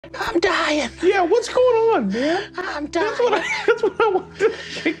I'm dying. Yeah, what's going on, man? I'm dying. That's what I want to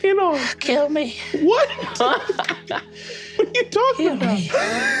check in on. Kill me. What? What are you talking Kill about? me.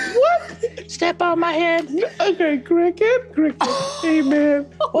 What? Step on my head. Okay, Cricket. Hey, man.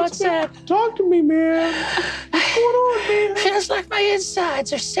 What's that? Talk to me, man. What's going on, man? Feels like my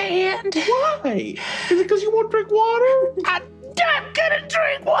insides are sand. Why? Is it because you won't drink water? I'm gonna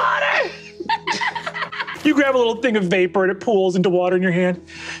drink water. You grab a little thing of vapor and it pools into water in your hand.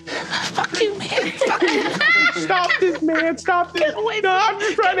 Fuck you, man. Fuck you. Stop this, man. Stop this. Get away from I'm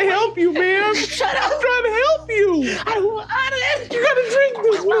just trying to help you, man. Shut up. I'm trying to help you. I want it. You gotta drink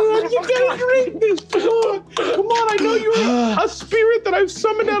this, man. You gotta drink this. Come on. Come on. I know you're a spirit that I've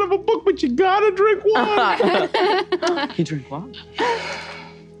summoned out of a book, but you gotta drink water. You drink water?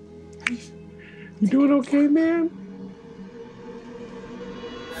 You doing okay, man?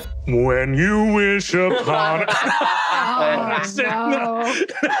 When you wish upon... No.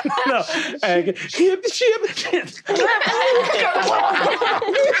 No. Shit.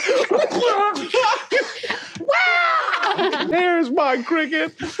 Wow. There's my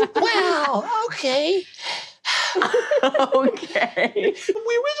Cricket. Wow. Okay. Okay. We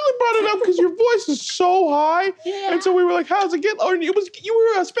originally brought it up because your voice is so high. Yeah. And so we were like, how's it get? Or you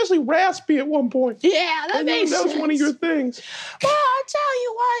were especially raspy at one point. Yeah, that makes sense. That was one of your things. Well, I'll tell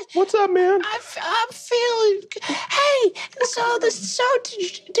you what. What's up, man? I'm feeling. Hey,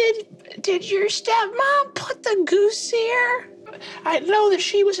 did your stepmom put the goose here? I know that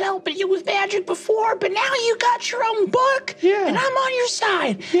she was helping you with magic before, but now you got your own book, Yeah. and I'm on your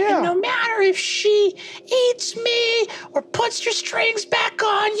side. Yeah. And no matter if she eats me or puts your strings back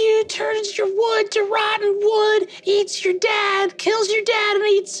on you, turns your wood to rotten wood, eats your dad, kills your dad and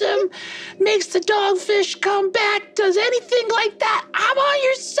eats him, makes the dogfish come back, does anything like that, I'm on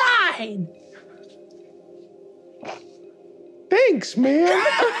your side. Thanks, man.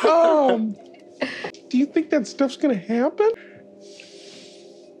 Do you think that stuff's gonna happen?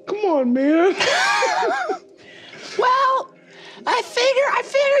 Come on, man. Well, I figure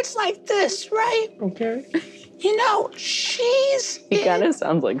it's like this, right? Okay. You know, she's He kind of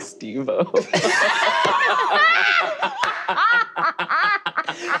sounds like Steve-O.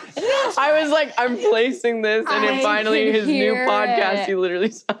 I was like, I'm placing this, and then I finally can his new hear podcast, it. he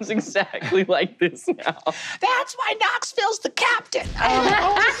literally sounds exactly like this now. That's why Knoxville's the captain.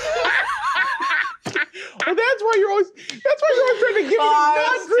 Well, that's why you're always trying to get me to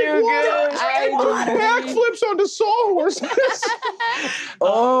not drink water. Backflips onto sawhorses.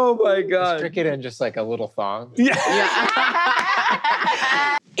 Oh my God. Stick it in just like a little thong. Yeah.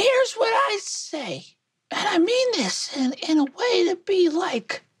 Here's what I say, and I mean this in a way to be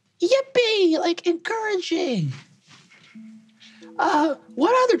like, yippee, like encouraging.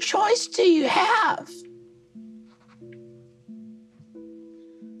 What other choice do you have?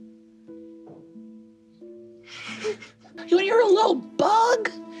 When you're a little bug,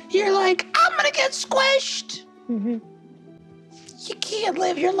 you're like, I'm gonna get squished. Mm-hmm. You can't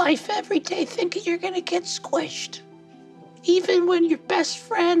live your life every day thinking you're gonna get squished. Even when your best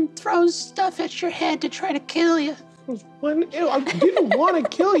friend throws stuff at your head to try to kill you. I didn't want to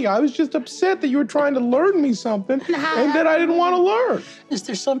kill you. I was just upset that you were trying to learn me something and that I didn't want to learn. Is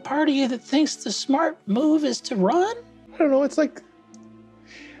there some part of you that thinks the smart move is to run? I don't know. It's like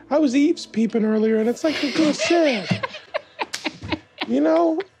I was eaves peeping earlier, and it's like you said. You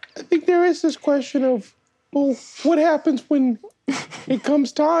know, I think there is this question of, well, what happens when it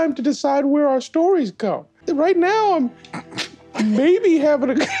comes time to decide where our stories go? Right now, I'm maybe having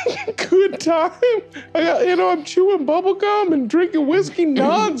a good time. I'm chewing bubble gum and drinking whiskey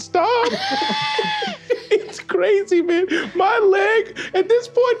nonstop. It's crazy, man. My leg, at this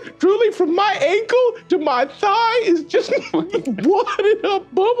point, truly from my ankle to my thigh is just wadded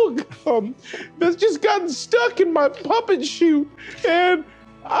up bubble gum that's just gotten stuck in my puppet chute. And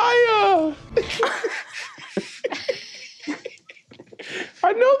I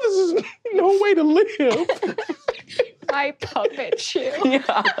know this is no way to live. My puppet shoe.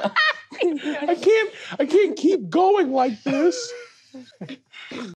 Yeah. I can't keep going like this.